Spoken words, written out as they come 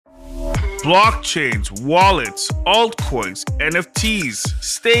Blockchains, wallets, altcoins, NFTs,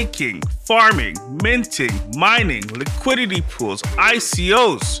 staking, farming, minting, mining, liquidity pools,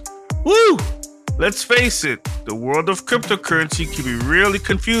 ICOs. Woo! Let's face it, the world of cryptocurrency can be really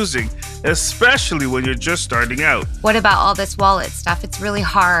confusing, especially when you're just starting out. What about all this wallet stuff? It's really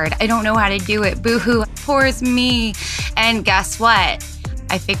hard. I don't know how to do it. Boo-hoo, poor's me. And guess what?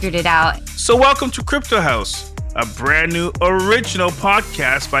 I figured it out. So welcome to Crypto House, a brand new original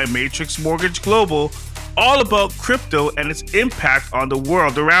podcast by Matrix Mortgage Global, all about crypto and its impact on the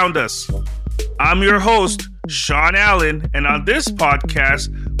world around us. I'm your host, Shawn Allen, and on this podcast,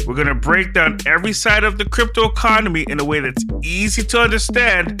 we're going to break down every side of the crypto economy in a way that's easy to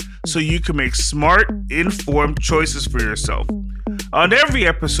understand so you can make smart, informed choices for yourself. On every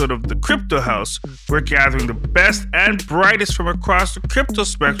episode of the Crypto House, we're gathering the best and brightest from across the crypto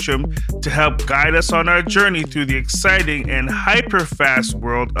spectrum to help guide us on our journey through the exciting and hyper-fast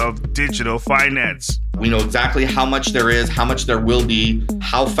world of digital finance. We know exactly how much there is, how much there will be,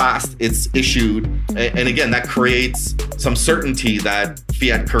 how fast it's issued. And again, that creates some certainty that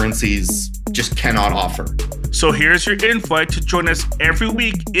fiat currencies just cannot offer. So here's your invite to join us every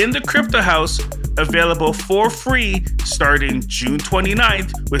week in the Crypto House, available for free starting June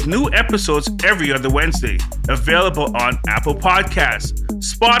 29th, with new episodes every other Wednesday. Available on Apple Podcasts,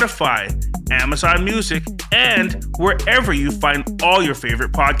 Spotify, Amazon Music, and wherever you find all your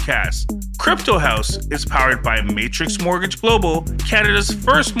favorite podcasts. Crypto House is powered by Matrix Mortgage Global, Canada's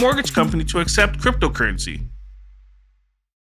first mortgage company to accept cryptocurrency.